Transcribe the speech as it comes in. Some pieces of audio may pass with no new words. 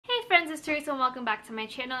it's Teresa and welcome back to my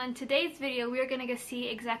channel. In today's video, we are going to see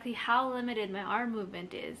exactly how limited my arm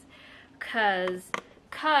movement is. Cause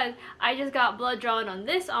I just got blood drawn on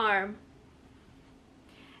this arm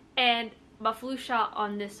and a flu shot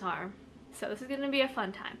on this arm. So this is going to be a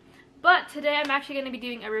fun time. But today I'm actually going to be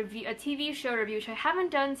doing a TV show review, which I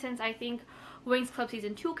haven't done since I think Winx Club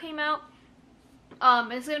Season 2 came out.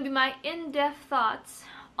 It's going to be my in-depth thoughts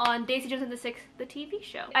on Daisy Jones and the Six, the TV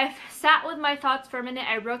show. I sat with my thoughts for a minute.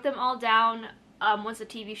 I wrote them all down once the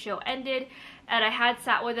TV show ended, and I had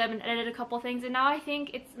sat with them and edited a couple things, and now I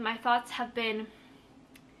think my thoughts have been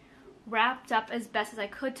wrapped up as best as I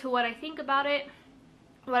could to what I think about it,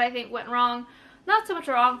 what I think went wrong, not so much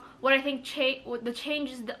wrong, what I think the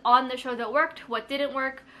changes on the show that worked, what didn't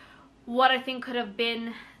work, what I think could have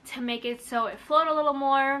been to make it so it flowed a little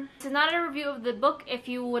more. This is not a review of the book. If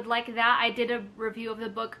you would like that, I did a review of the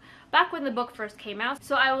book back when the book first came out,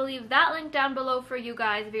 so I will leave that link down below for you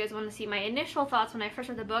guys if you guys want to see my initial thoughts when I first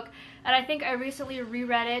read the book. And I think I recently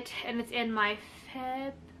reread it, and it's in my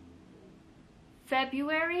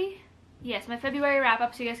February? Yes, my February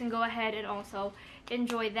wrap-up, so you guys can go ahead and also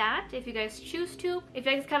enjoy that if you guys choose to. If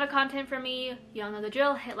you like this kind of content from me, y'all know the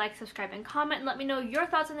drill. Hit like, subscribe, and comment, and let me know your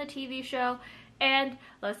thoughts on the TV show. And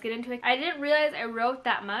let's get into it. I didn't realize I wrote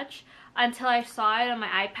that much until I saw it on my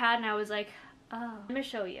iPad, and I was like, oh. Let me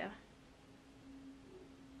show you.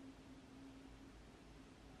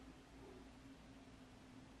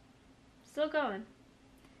 Still going.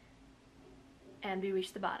 And we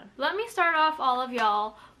reached the bottom. Let me start off, all of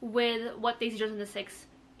y'all, with what Daisy Jones and the Six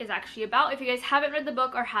is actually about. If you guys haven't read the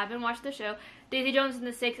book or haven't watched the show, Daisy Jones and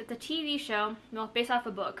the Six, it's a TV show, well, based off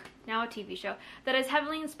a book, now a TV show, that is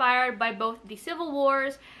heavily inspired by both the Civil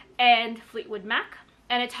Wars and Fleetwood Mac.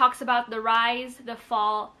 And it talks about the rise, the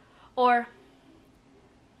fall, the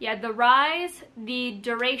rise, the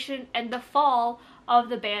duration, and the fall of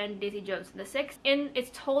the band Daisy Jones and the Six. It's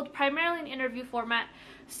told primarily in interview format,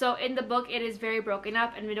 so in the book it is very broken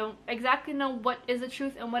up, and we don't exactly know what is the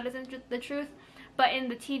truth and what isn't the truth. But in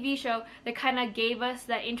the TV show, they kind of gave us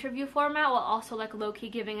that interview format while also like low-key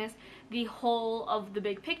giving us the whole of the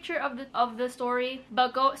big picture of the story.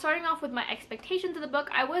 But starting off with my expectations of the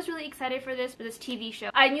book, I was really excited for this TV show.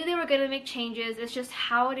 I knew they were going to make changes. It's just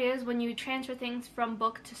how it is when you transfer things from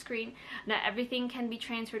book to screen. Not everything can be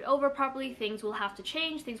transferred over properly. Things will have to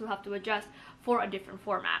change. Things will have to adjust for a different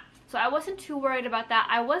format. So I wasn't too worried about that.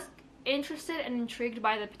 I was interested and intrigued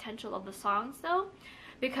by the potential of the songs though,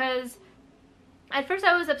 because at first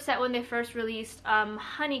I was upset when they first released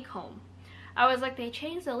Honeycomb. I was like, they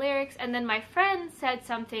changed the lyrics, and then my friend said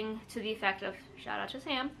something to the effect of, shout out to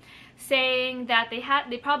Sam, saying that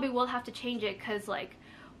they probably will have to change it because like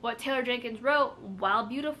what Taylor Jenkins wrote, while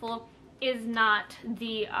beautiful, is not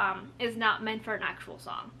meant for an actual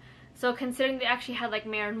song. So considering they actually had like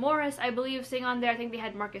Maren Morris, I believe, sing on there. I think they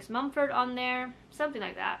had Marcus Mumford on there, something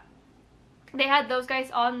like that. They had those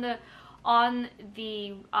guys on the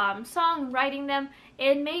song writing them.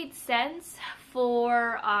 It made sense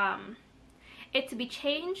for it to be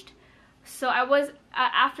changed. So I was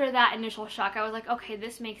after that initial shock, I was like, okay,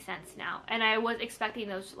 this makes sense now, and I was expecting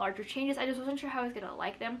those larger changes. I just wasn't sure how I was gonna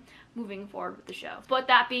like them moving forward with the show. But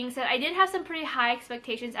that being said, I did have some pretty high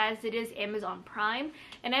expectations, as it is Amazon Prime,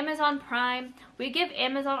 and Amazon Prime, we give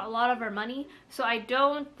Amazon a lot of our money, so I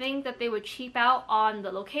don't think that they would cheap out on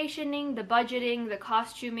the locationing, the budgeting, the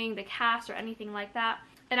costuming, the cast, or anything like that.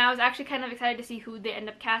 And I was actually kind of excited to see who they end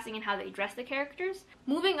up casting and how they dress the characters.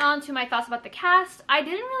 Moving on to my thoughts about the cast, I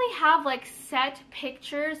didn't really have like set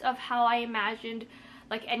pictures of how I imagined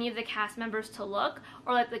like any of the cast members to look,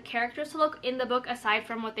 or like the characters to look in the book, aside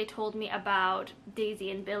from what they told me about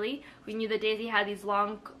Daisy and Billy. We knew that Daisy had these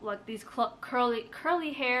long, like these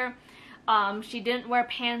curly hair. She didn't wear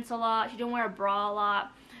pants a lot. She didn't wear a bra a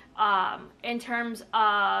lot. In terms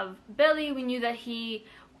of Billy, we knew that he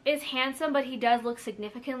is handsome, but he does look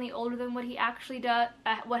significantly older than what he actually does,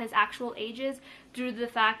 what his actual age is, due to the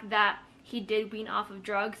fact that he did wean off of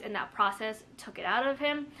drugs and that process took it out of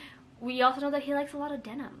him. We also know that he likes a lot of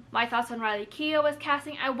denim. My thoughts on Riley Keough as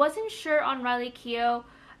casting, I wasn't sure on Riley Keough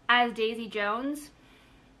as Daisy Jones,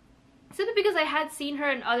 simply because I had seen her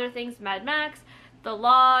in other things, Mad Max, The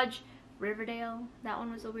Lodge, Riverdale. That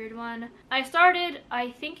one was a weird one. I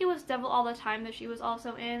think it was Devil All the Time that she was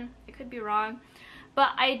also in. I could be wrong.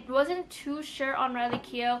 But I wasn't too sure on Riley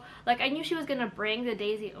Keough. Like, I knew she was gonna bring the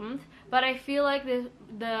Daisy oomph, but I feel like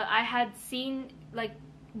I had seen, like,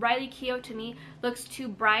 Riley Keough to me looks too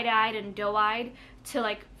bright-eyed and doe-eyed to,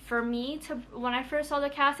 like, for me to, when I first saw the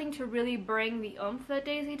casting, to really bring the oomph that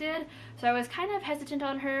Daisy did. So I was kind of hesitant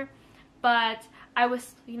on her, but I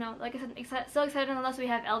was, you know, like I said, so excited nonetheless. We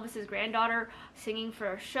have Elvis's granddaughter singing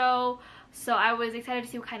for a show, so I was excited to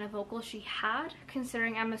see what kind of vocals she had,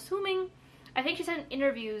 considering I'm assuming, I think she said in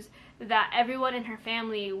interviews that everyone in her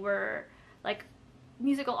family were like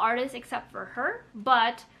musical artists except for her.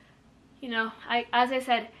 But you know, as I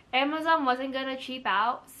said, Amazon wasn't gonna cheap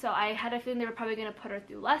out, so I had a feeling they were probably gonna put her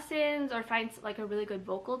through lessons or find like a really good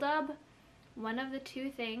vocal dub. One of the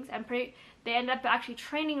two things. They ended up actually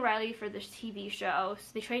training Riley for this TV show. So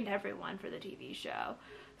they trained everyone for the TV show.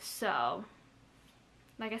 So,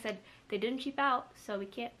 like I said, they didn't cheap out, so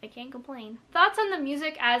I can't complain. Thoughts on the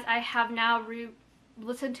music as I have now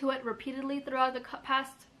listened to it repeatedly throughout the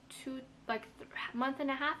past month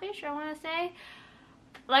and a half-ish, I want to say.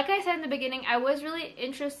 Like I said in the beginning, I was really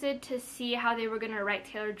interested to see how they were going to write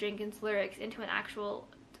Taylor Jenkins' lyrics into an actual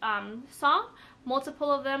song,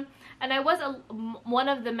 multiple of them, and I was one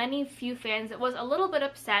of the many few fans that was a little bit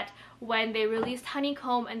upset when they released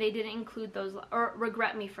Honeycomb and they didn't include those, or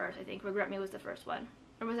Regret Me first. I think Regret Me was the first one,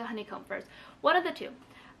 or was it Honeycomb first? One of the two.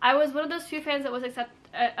 I was one of those few fans that was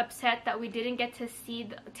upset that we didn't get to see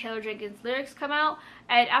the Taylor Jenkins lyrics come out,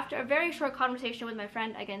 and after a very short conversation with my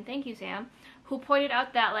friend, again thank you Sam, who pointed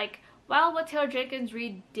out that like while what Taylor Jenkins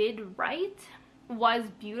Reid did right was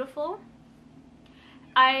beautiful,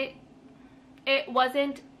 it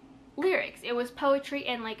wasn't lyrics, it was poetry,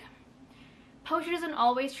 and like poetry doesn't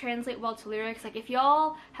always translate well to lyrics. Like if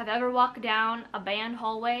y'all have ever walked down a band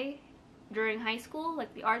hallway during high school,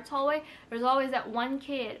 like the arts hallway, there's always that one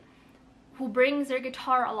kid who brings their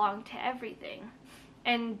guitar along to everything,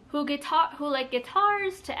 and who like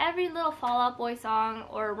guitars to every little Fall Out Boy song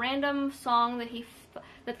or random song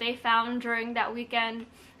that they found during that weekend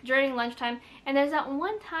during lunchtime. And there's that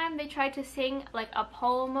one time they tried to sing like a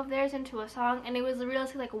poem of theirs into a song, and it was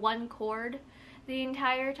realistically like one chord the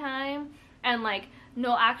entire time, and like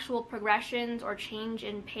no actual progressions or change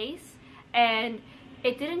in pace, and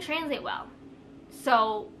it didn't translate well.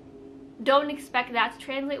 So don't expect that to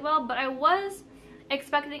translate well, but I was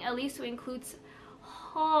expecting at least to include,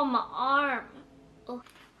 oh my arm. Ugh.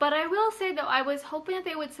 But I will say though, I was hoping that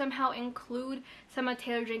they would somehow include some of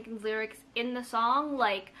Taylor Jenkins' lyrics in the song.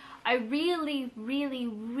 Like, I really, really,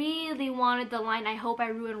 really wanted the line, "I hope I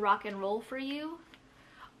ruin rock and roll for you,"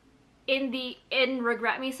 in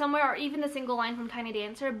Regret Me somewhere, or even the single line from Tiny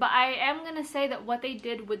Dancer. But I am gonna say that what they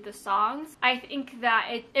did with the songs, I think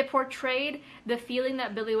that it portrayed the feeling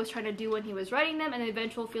that Billy was trying to do when he was writing them, and the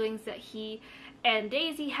eventual feelings that he and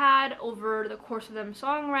Daisy had over the course of them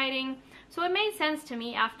songwriting. So it made sense to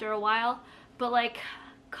me after a while. But like,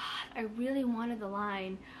 God, I really wanted the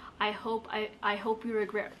line, I hope I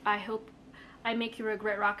make you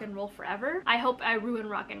regret rock and roll forever. I hope I ruin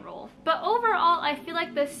rock and roll. But overall, I feel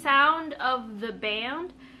like the sound of the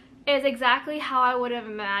band is exactly how I would have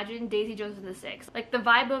imagined Daisy Jones and the Six. Like the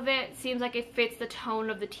vibe of it seems like it fits the tone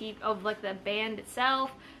of like the band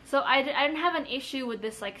itself. So I didn't have an issue with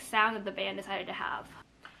this like sound that the band decided to have.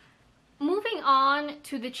 Moving on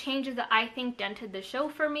to the changes that I think dented the show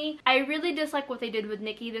for me, I really dislike what they did with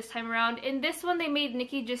Nicky this time around. In this one, they made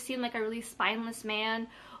Nicky just seem like a really spineless man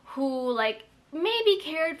who like maybe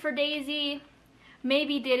cared for Daisy,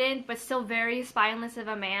 maybe didn't, but still very spineless of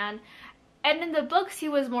a man. And in the books, he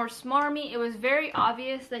was more smarmy. It was very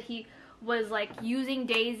obvious that he was like using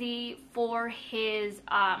Daisy for his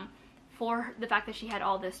for the fact that she had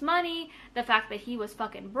all this money, the fact that he was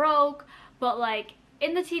fucking broke. But like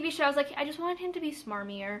in the TV show, I was like, I just wanted him to be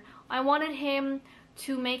smarmier. I wanted him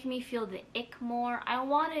to make me feel the ick more. I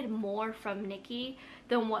wanted more from Nicky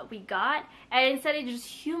than what we got, and instead it just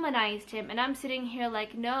humanized him, and I'm sitting here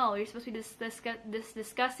like, no, you're supposed to be this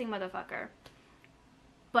disgusting motherfucker,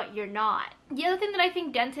 but you're not. The other thing that I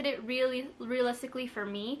think dented it really realistically for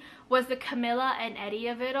me was the Camilla and Eddie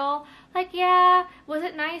of it all. Like, yeah, was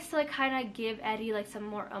it nice to like kind of give Eddie like some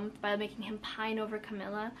more oomph by making him pine over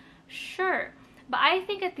Camilla? Sure. But I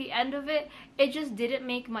think at the end of it, it just didn't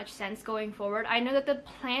make much sense going forward. I know that the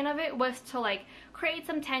plan of it was to like create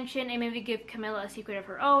some tension and maybe give Camilla a secret of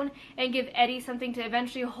her own and give Eddie something to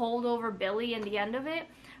eventually hold over Billy in the end of it.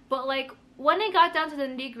 But like when it got down to the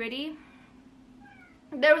nitty-gritty,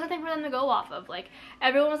 there was nothing for them to go off of. Like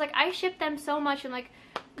everyone was like, I ship them so much, and like,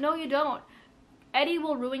 no you don't. Eddie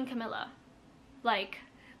will ruin Camilla. Like,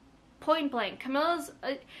 point blank. Camilla's,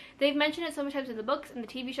 they've mentioned it so many times in the books and the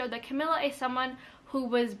TV show that Camilla is someone who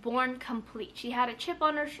was born complete. She had a chip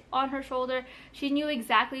on her shoulder. She knew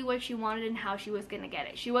exactly what she wanted and how she was gonna get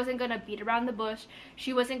it. She wasn't gonna beat around the bush.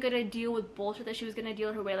 She wasn't gonna deal with bullshit that she was gonna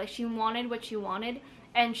deal her way. Like, she wanted what she wanted,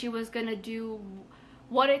 and she was gonna do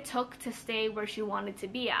what it took to stay where she wanted to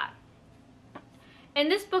be at. In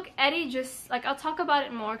this book, Eddie just, like, I'll talk about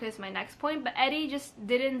it more because it's my next point, but Eddie just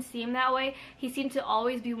didn't seem that way. He seemed to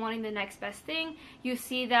always be wanting the next best thing. You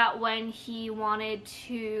see that when he wanted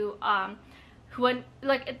to, when,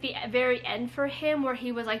 like, at the very end for him, where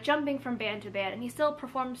he was, like, jumping from band to band, and he still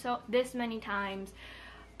performed this many times,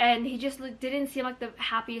 and he just, like, didn't seem like the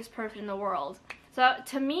happiest person in the world. So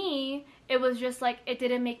to me, it was just like, it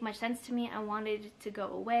didn't make much sense to me. I wanted it to go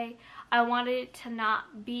away. I wanted it to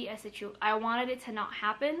not be a situation. I wanted it to not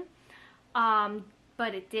happen.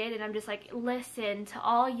 But it did, and I'm just like, listen, to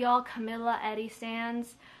all y'all Camilla Eddie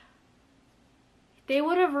stans, they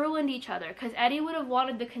would have ruined each other, because Eddie would have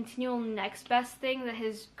wanted the continual next best thing that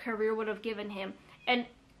his career would have given him, and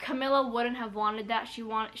Camilla wouldn't have wanted that. She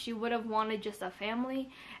would have wanted just a family,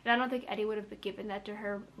 and I don't think Eddie would have given that to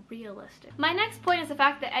her realistic. My next point is the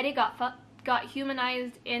fact that Eddie got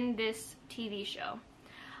humanized in this TV show.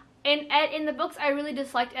 In the books, I really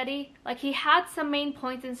disliked Eddie. Like, he had some main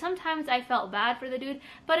points, and sometimes I felt bad for the dude.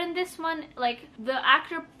 But in this one, like, the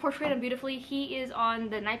actor portrayed him beautifully. He is on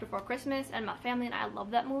The Night Before Christmas and My Family, and I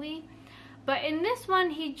love that movie. But in this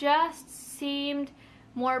one, he just seemed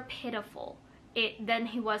more pitiful than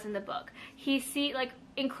he was in the book. Like,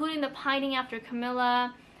 including the pining after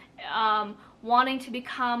Camilla, wanting to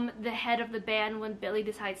become the head of the band when Billy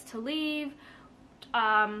decides to leave.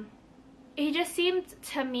 He just seemed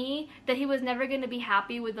to me that he was never going to be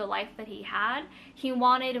happy with the life that he had. He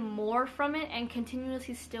wanted more from it, and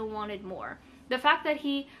continuously still wanted more. The fact that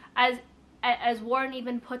he, as Warren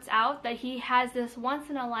even puts out, that he has this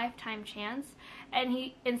once-in-a-lifetime chance, and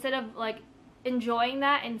he, instead of, like, enjoying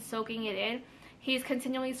that and soaking it in, he's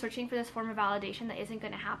continually searching for this form of validation that isn't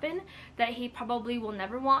going to happen, that he probably will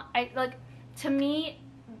never want. To me,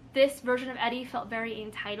 this version of Eddie felt very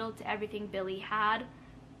entitled to everything Billy had.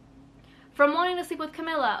 From wanting to sleep with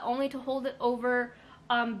Camilla, only to hold it over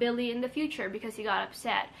Billy in the future because he got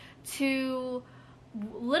upset, to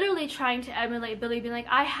literally trying to emulate Billy, being like,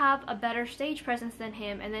 I have a better stage presence than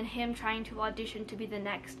him, and then him trying to audition to be the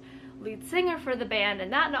next lead singer for the band,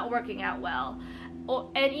 and that not working out well.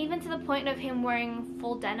 And even to the point of him wearing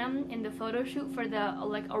full denim in the photo shoot for the,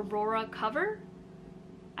 like, Aurora cover.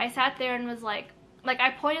 I sat there and was like,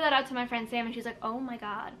 I pointed that out to my friend Sam, and she's like, oh my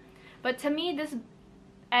god. But to me, this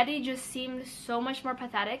Eddie just seemed so much more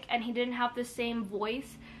pathetic, and he didn't have the same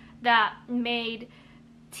voice that made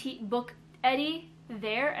book Eddie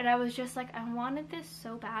there, and I was just like, I wanted this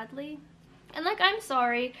so badly. And, like, I'm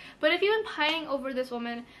sorry, but if you've been pining over this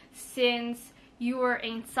woman since you were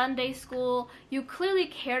in Sunday school, you clearly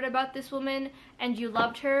cared about this woman and you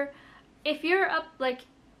loved her, if you're up, like,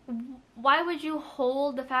 why would you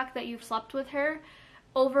hold the fact that you've slept with her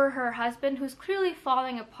over her husband, who's clearly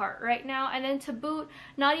falling apart right now, and then to boot,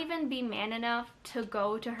 not even be man enough to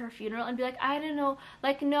go to her funeral and be like, I don't know,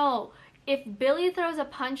 like, no, if Billy throws a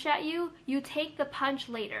punch at you, you take the punch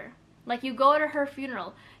later. Like, you go to her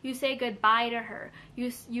funeral, you say goodbye to her,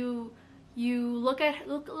 you look at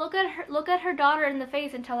her daughter in the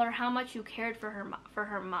face and tell her how much you cared for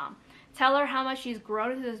her mom. Tell her how much she's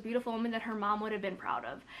grown into this beautiful woman that her mom would have been proud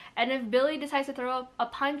of. And if Billy decides to throw a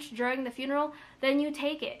punch during the funeral, then you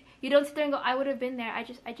take it. You don't sit there and go, I would have been there,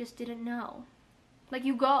 I just didn't know. Like,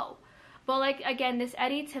 you go. But, like, again, this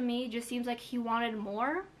Eddie to me just seems like he wanted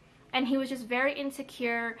more, and he was just very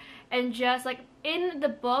insecure, and just, like, in the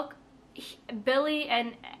book, Billy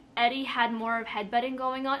and Eddie had more of headbutting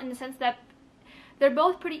going on, in the sense that they're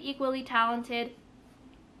both pretty equally talented.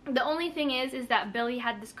 The only thing is that Billy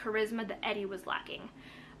had this charisma that Eddie was lacking.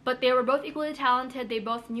 But they were both equally talented. They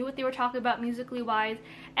both knew what they were talking about musically wise.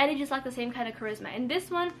 Eddie just lacked the same kind of charisma. In this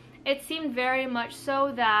one, it seemed very much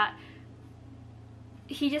so that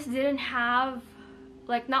he just didn't have,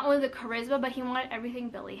 like, not only the charisma, but he wanted everything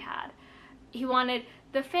Billy had. He wanted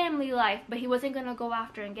the family life, but he wasn't going to go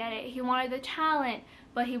after and get it. He wanted the talent,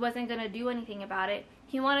 but he wasn't going to do anything about it.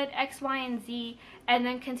 He wanted X, Y, and Z, and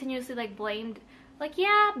then continuously, like, blamed, like,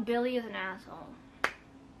 yeah, Billy is an asshole.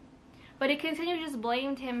 But he continued just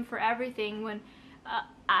blamed him for everything when,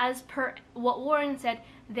 as per what Warren said,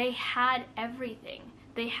 they had everything.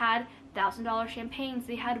 They had $1,000 champagnes.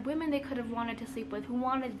 They had women they could have wanted to sleep with who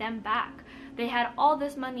wanted them back. They had all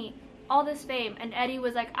this money, all this fame, and Eddie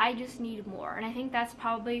was like, I just need more. And I think that's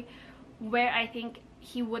probably where I think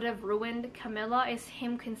he would have ruined Camilla, is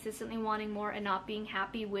him consistently wanting more and not being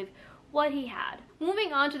happy with what he had.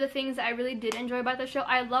 Moving on to the things that I really did enjoy about the show,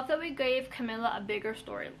 I love that we gave Camilla a bigger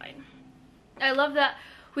storyline. I love that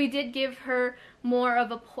we did give her more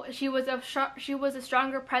of a, she was a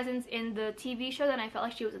stronger presence in the TV show than I felt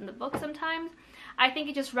like she was in the book sometimes. I think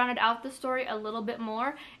it just rounded out the story a little bit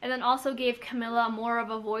more, and then also gave Camilla more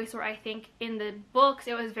of a voice, where I think in the books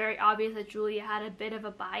it was very obvious that Julia had a bit of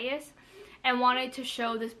a bias and wanted to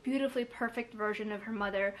show this beautifully perfect version of her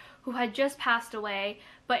mother who had just passed away.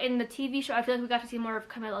 But in the TV show, I feel like we got to see more of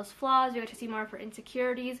Camilla's flaws, we got to see more of her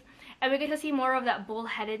insecurities, and we get to see more of that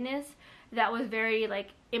bullheadedness that was very like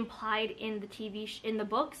implied in the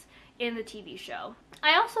books in the TV show.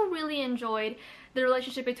 I also really enjoyed the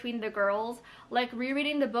relationship between the girls. Like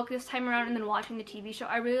rereading the book this time around and then watching the TV show,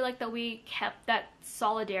 I really like that we kept that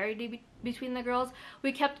solidarity between the girls.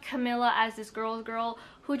 We kept Camilla as this girl's girl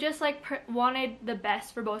who just like wanted the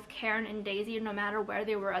best for both Karen and Daisy, no matter where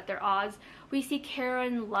they were at their odds. We see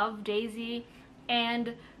Karen love Daisy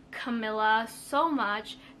and Camilla so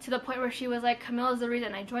much, to the point where she was like, Camilla's the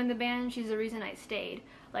reason I joined the band, she's the reason I stayed.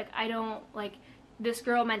 Like, I don't, like, this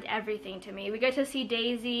girl meant everything to me. We get to see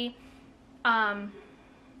Daisy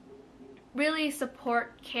really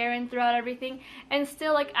support Karen throughout everything, and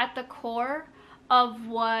still like at the core of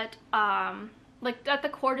what like at the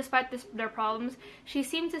core, despite their problems, she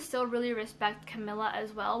seemed to still really respect Camilla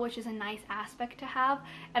as well, which is a nice aspect to have.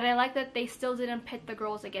 And I like that they still didn't pit the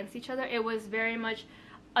girls against each other. It was very much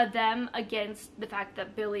a them against the fact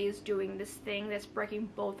that Billy is doing this thing that's breaking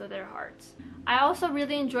both of their hearts. I also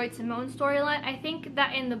really enjoyed Simone's storyline. I think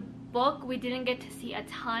that in the book we didn't get to see a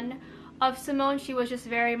ton of Simone. She was just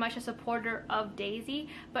very much a supporter of Daisy,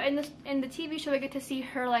 but in the TV show we get to see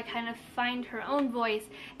her like kind of find her own voice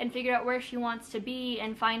and figure out where she wants to be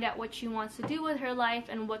and find out what she wants to do with her life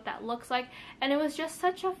and what that looks like, and it was just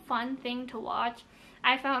such a fun thing to watch.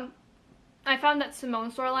 I found that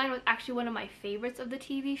Simone's storyline was actually one of my favorites of the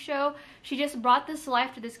TV show. She just brought this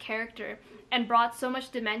life to this character and brought so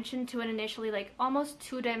much dimension to an initially like almost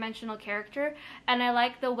two-dimensional character, and I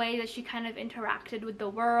like the way that she kind of interacted with the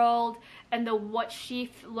world and what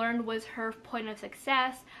she learned was her point of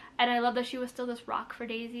success, and I love that she was still this rock for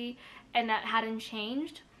Daisy and that hadn't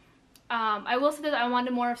changed. I will say that I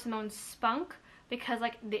wanted more of Simone's spunk, because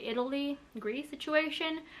like the Italy-Greece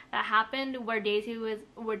situation that happened where Daisy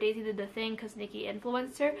did the thing because Nikki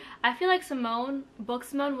influenced her, I feel like Simone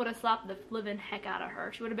would have slapped the living heck out of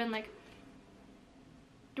her. She would have been like,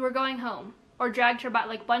 we're going home, or dragged her by,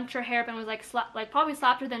 like bunched her hair up and was like probably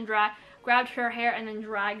slapped her, then grabbed her hair and then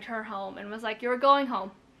dragged her home and was like, you're going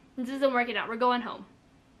home, this isn't working out, we're going home.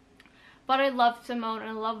 But I loved Simone and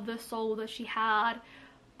I loved the soul that she had,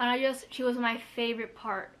 and she was my favorite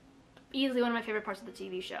part. Easily one of my favorite parts of the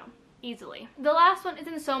TV show. Easily. The last one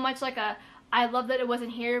isn't so much like I love that it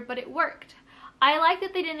wasn't here, but it worked. I like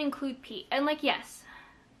that they didn't include Pete. And like, yes,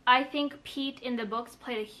 I think Pete in the books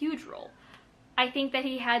played a huge role. I think that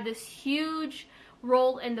he had this huge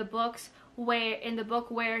role in the books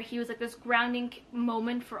where he was like this grounding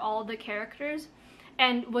moment for all the characters,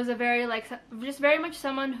 and was a very like just very much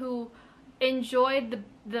someone who enjoyed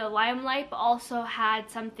the limelight, but also had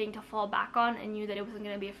something to fall back on and knew that it wasn't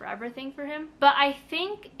going to be a forever thing for him. But I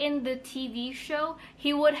think in the TV show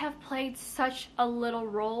he would have played such a little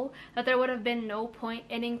role that there would have been no point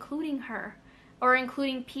in including her or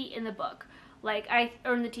including Pete in the book, or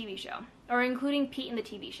in the TV show, or including Pete in the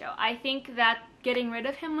TV show. I think that getting rid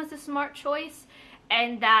of him was a smart choice,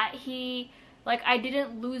 and that I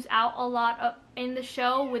didn't lose out a lot in the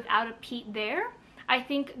show without a Pete there. I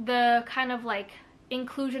think the kind of like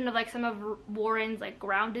inclusion of like some of Warren's like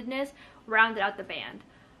groundedness rounded out the band.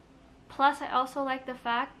 Plus, I also like the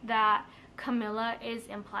fact that Camilla is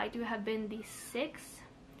implied to have been the sixth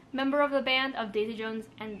member of the band of Daisy Jones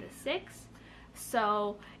and the Six.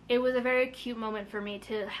 So it was a very cute moment for me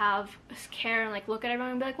to have Karen like look at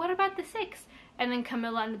everyone and be like, what about the Six? And then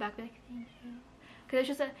Camilla in the back be like, thank you. Because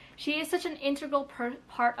it's just she is such an integral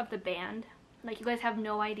part of the band. Like, you guys have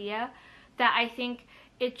no idea. That I think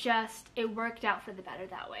it worked out for the better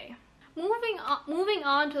that way. Moving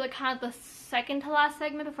on to the kind of the second to last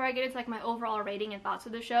segment before I get into like my overall rating and thoughts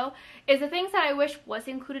of the show, is the things that I wish was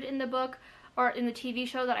included in the book or in the TV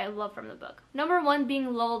show that I love from the book. Number one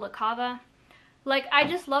being Lola LaCava. Like, I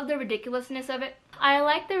just love the ridiculousness of it. I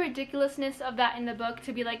like the ridiculousness of that in the book,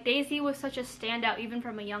 to be like, Daisy was such a standout even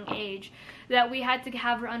from a young age that we had to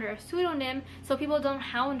have her under a pseudonym so people don't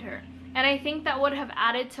hound her. And I think that would have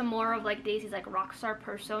added to more of like Daisy's like rock star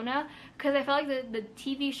persona, because I felt like the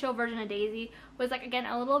TV show version of Daisy was like, again,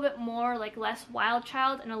 a little bit more like less wild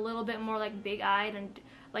child and a little bit more like big-eyed and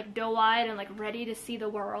like doe-eyed and like ready to see the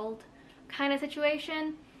world kind of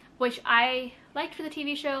situation, which I liked for the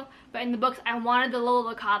TV show, but in the books I wanted the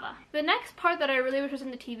Lola LaCava. The next part that I really wish was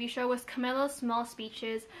in the TV show was Camilla's small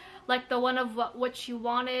speeches, like the one of what she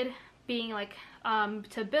wanted being like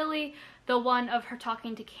to Billy, the one of her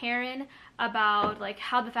talking to Karen about like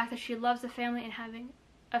how the fact that she loves the family and having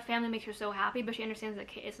a family makes her so happy, but she understands that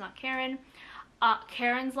it's not Karen.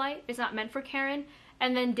 Karen's life is not meant for Karen.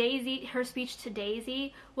 And then Daisy, her speech to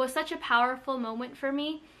Daisy was such a powerful moment for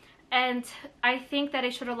me. And I think that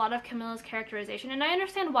it showed a lot of Camilla's characterization. And I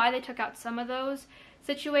understand why they took out some of those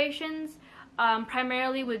situations,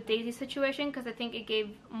 primarily with Daisy's situation, because I think it gave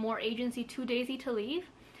more agency to Daisy to leave.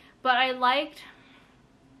 But I liked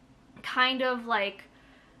kind of like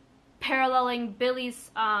paralleling Billy's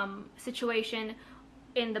situation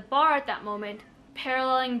in the bar at that moment, where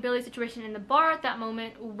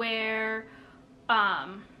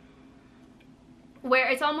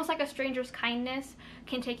it's almost like a stranger's kindness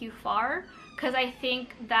can take you far, because I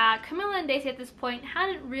think that Camilla and Daisy at this point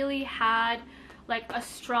hadn't really had like a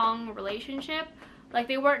strong relationship. Like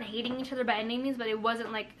they weren't hating each other by any means, but it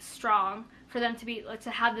wasn't like strong for them to be like to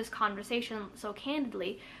have this conversation so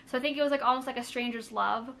candidly. So I think it was like almost like a stranger's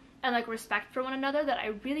love and like respect for one another that I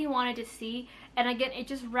really wanted to see. And again, it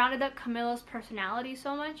just rounded up Camilla's personality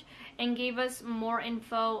so much and gave us more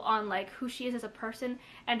info on like who she is as a person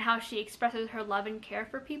and how she expresses her love and care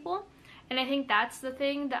for people. And I think that's the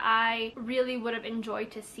thing that I really would have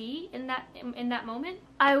enjoyed to see in that moment.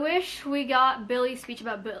 I wish we got Billy's speech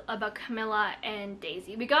about Camilla and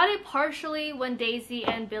Daisy. We got it partially when Daisy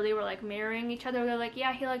and Billy were like mirroring each other. They're like,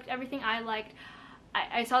 yeah, he liked everything I liked.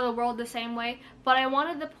 I saw the world the same way. But I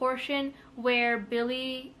wanted the portion where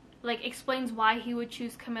Billy like explains why he would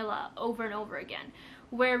choose Camilla over and over again,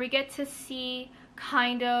 where we get to see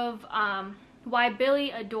kind of why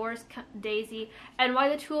Billy adores Daisy and why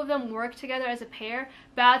the two of them work together as a pair,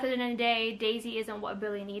 but at the end of the day, Daisy isn't what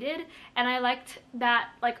Billy needed. And I liked that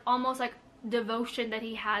like almost like devotion that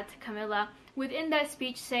he had to Camilla within that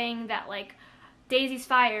speech, saying that like Daisy's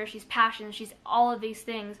fire, she's passion, she's all of these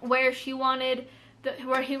things, where she wanted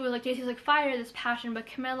where he was like, Daisy's like fire, this passion, but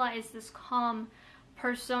Camilla is this calm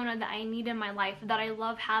persona that I need in my life, that I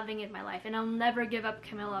love having in my life, and I'll never give up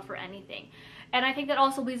Camilla for anything. And I think that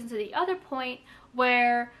also leads into the other point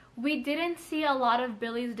where we didn't see a lot of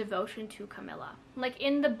Billy's devotion to Camilla. Like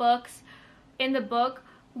in the book,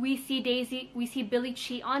 we see Billy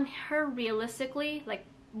cheat on her realistically, like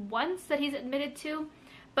once that he's admitted to,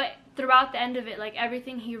 but throughout the end of it, like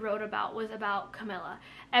everything he wrote about was about Camilla.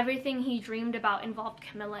 Everything he dreamed about involved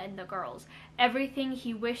Camilla and the girls. Everything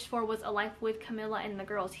he wished for was a life with Camilla and the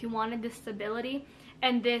girls. He wanted this stability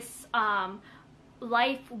and this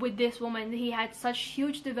life with this woman. He had such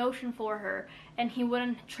huge devotion for her, and he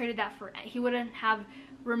wouldn't have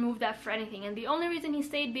removed that for anything. And the only reason he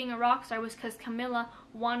stayed being a rock star was because Camilla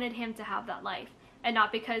wanted him to have that life, and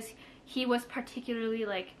not because he was particularly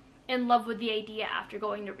like in love with the idea after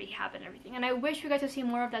going to rehab and everything. And I wish we got to see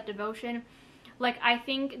more of that devotion. Like I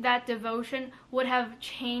think that devotion would have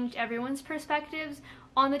changed everyone's perspectives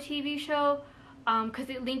on the TV show, because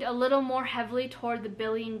it leaned a little more heavily toward the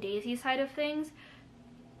Billy and Daisy side of things,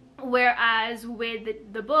 whereas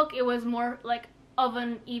with the book it was more like of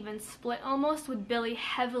an even split almost, with Billy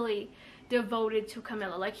heavily devoted to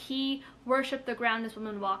Camilla. Like he worshipped the ground this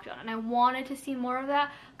woman walked on, and I wanted to see more of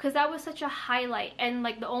that because that was such a highlight. And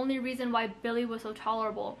like the only reason why Billy was so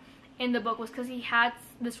tolerable in the book was because he had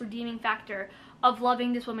this redeeming factor of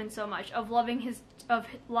loving this woman so much, of loving his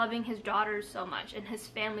daughters so much and his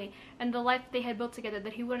family and the life they had built together,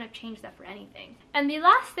 that he wouldn't have changed that for anything. And the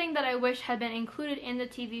last thing that I wish had been included in the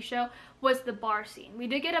TV show was the bar scene. We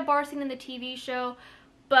did get a bar scene in the TV show,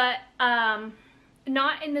 but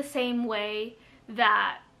not in the same way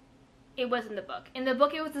that it was in the book. In the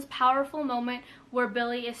book, it was this powerful moment where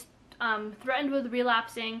Billy is threatened with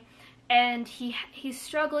relapsing, and he's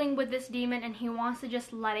struggling with this demon, and he wants to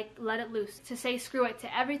just let it loose, to say screw it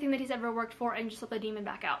to everything that he's ever worked for and just let the demon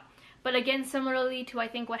back out. But again, similarly to I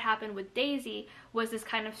think what happened with Daisy, was this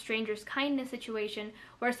kind of stranger's kindness situation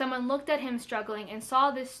where someone looked at him struggling and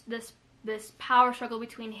saw this power struggle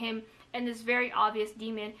between him and this very obvious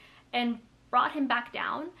demon and brought him back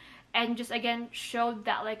down, and just again showed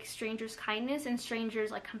that like stranger's kindness and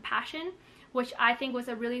stranger's like compassion, which I think was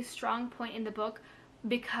a really strong point in the book,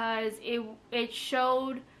 because it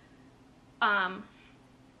showed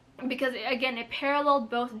because again it paralleled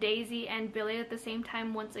both Daisy and Billy at the same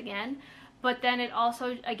time once again, but then it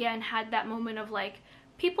also again had that moment of like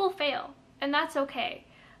people fail and that's okay,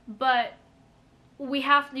 but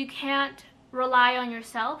you can't rely on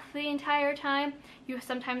yourself the entire time. You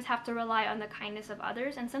sometimes have to rely on the kindness of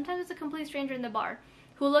others, and sometimes it's a complete stranger in the bar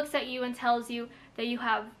who looks at you and tells you that you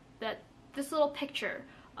have this little picture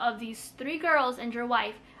of these 3 girls and your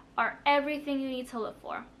wife are everything you need to live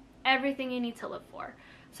for. Everything you need to live for.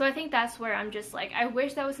 So I think that's where I'm just like, I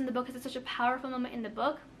wish that was in the book because it's such a powerful moment in the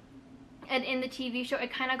book. And in the TV show,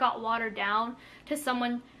 it kind of got watered down to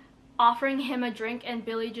someone offering him a drink and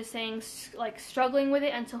Billy just saying, like, struggling with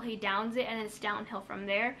it until he downs it, and it's downhill from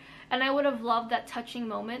there. And I would have loved that touching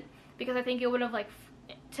moment, because I think it would have, like,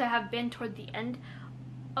 to have been toward the end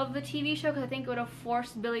of the TV show, because I think it would have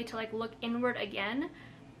forced Billy to, like, look inward again,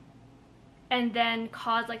 and then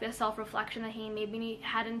cause, like, the self-reflection that he maybe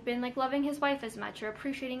hadn't been, like, loving his wife as much or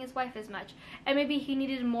appreciating his wife as much, and maybe he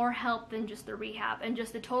needed more help than just the rehab and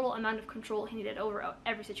just the total amount of control he needed over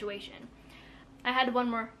every situation. I had one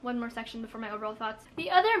more section before my overall thoughts. The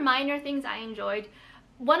other minor things I enjoyed,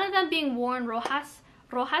 one of them being Warren Rojas.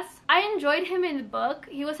 I enjoyed him in the book.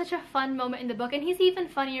 He was such a fun moment in the book, and he's even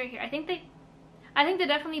funnier here. I think they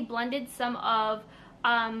definitely blended some of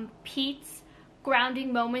Pete's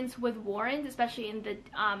grounding moments with Warren's, especially in the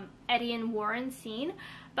Eddie and Warren scene.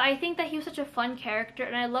 But I think that he was such a fun character,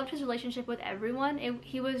 and I loved his relationship with everyone.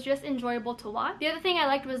 He was just enjoyable to watch. The other thing I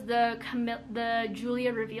liked was the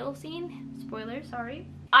Julia reveal scene. Spoiler, sorry.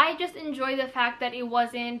 I just enjoyed the fact that it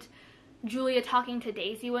wasn't Julia talking to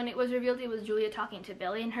Daisy when it was revealed. It was Julia talking to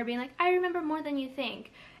Billy, and her being like, I remember more than you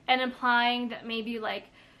think. And implying that maybe, like,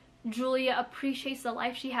 Julia appreciates the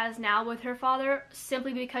life she has now with her father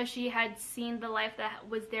simply because she had seen the life that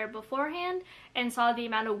was there beforehand and saw the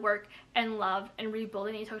amount of work and love and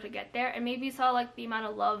rebuilding it took to get there, and maybe saw, like, the amount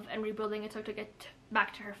of love and rebuilding it took to get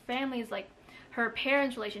back to her family's, like, her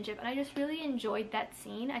parents' relationship. And I just really enjoyed that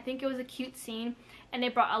scene. I think it was a cute scene, and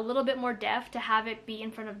it brought a little bit more depth to have it be in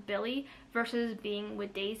front of Billy versus being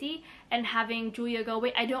with Daisy, and having Julia go,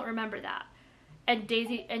 wait, I don't remember that. And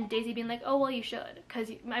Daisy being like, oh, well, you should, because,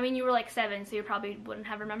 I mean, you were like 7, so you probably wouldn't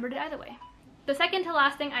have remembered it either way. The second to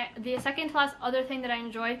last other thing that I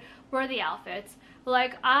enjoyed were the outfits.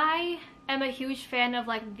 Like, I am a huge fan of,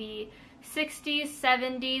 like, the 60s,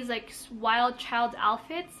 70s, like, wild child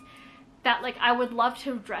outfits that, like, I would love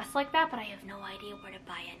to dress like that, but I have no idea where to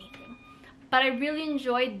buy anything. But I really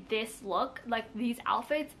enjoyed this look, like, these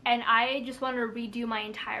outfits, and I just want to redo my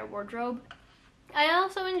entire wardrobe. I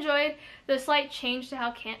also enjoyed the slight change to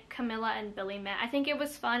how Camilla and Billy met. I think it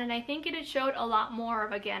was fun, and I think it showed a lot more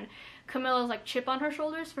of, again, Camilla's, like, chip on her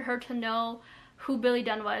shoulders, for her to know who Billy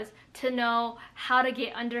Dunn was, to know how to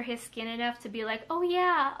get under his skin enough to be like, oh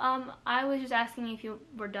yeah, I was just asking if you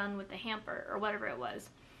were done with the hamper, or whatever it was.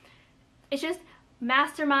 It's just,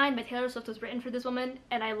 Mastermind by Taylor Swift was written for this woman,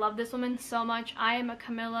 and I love this woman so much. I am a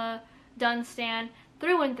Camilla Dunn stan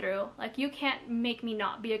through and through. Like, you can't make me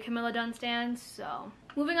not be a Camilla Dunn stan. So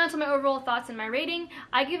moving on to my overall thoughts and my rating,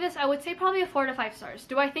 I give this, I would say, probably a 4 to 5 stars.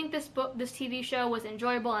 Do I think this TV show was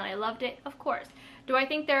enjoyable and I loved it? Of course. Do I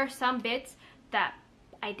think there are some bits that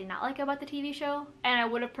I did not like about the TV show, and I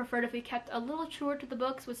would have preferred if we kept a little truer to the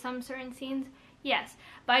books with some certain scenes? Yes,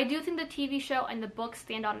 but I do think the TV show and the book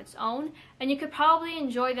stand on its own, and you could probably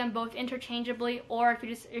enjoy them both interchangeably, or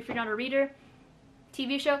if you're not a reader,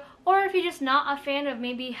 TV show, or if you're just not a fan of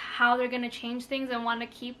maybe how they're going to change things and want to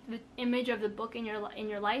keep the image of the book in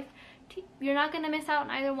your life, you're not going to miss out on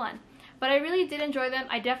either one. But I really did enjoy them.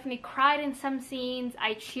 I definitely cried in some scenes,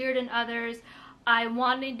 I cheered in others. I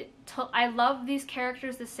love these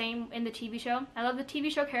characters the same in the TV show. I love the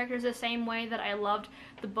TV show characters the same way that I loved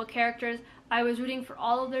the book characters. I was rooting for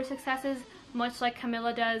all of their successes, much like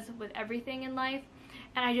Camilla does with everything in life,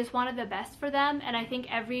 and I just wanted the best for them. And I think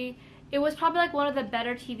it was probably like one of the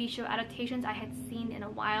better TV show adaptations I had seen in a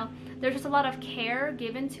while. There's just a lot of care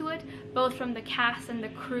given to it, both from the cast and the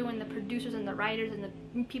crew and the producers and the writers and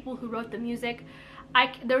the people who wrote the music.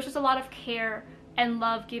 There was just a lot of care and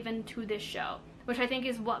love given to this show, which I think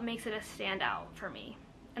is what makes it a standout for me.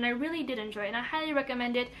 And I really did enjoy it, and I highly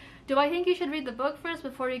recommend it. Do I think you should read the book first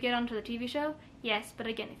before you get onto the TV show? Yes, but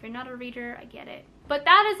again, if you're not a reader, I get it. But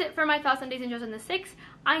that is it for my thoughts on Daisy and Jones and the Six.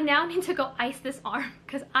 I now need to go ice this arm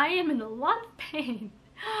because I am in a lot of pain.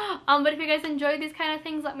 But if you guys enjoy these kind of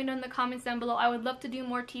things, let me know in the comments down below. I would love to do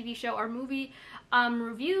more TV show or movie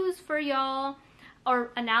reviews for y'all,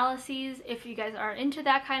 or analyses if you guys are into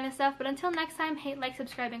that kind of stuff. But until next time, hate, like,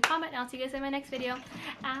 subscribe, and comment, and I'll see you guys in my next video.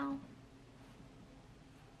 Ow.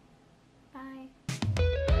 Bye.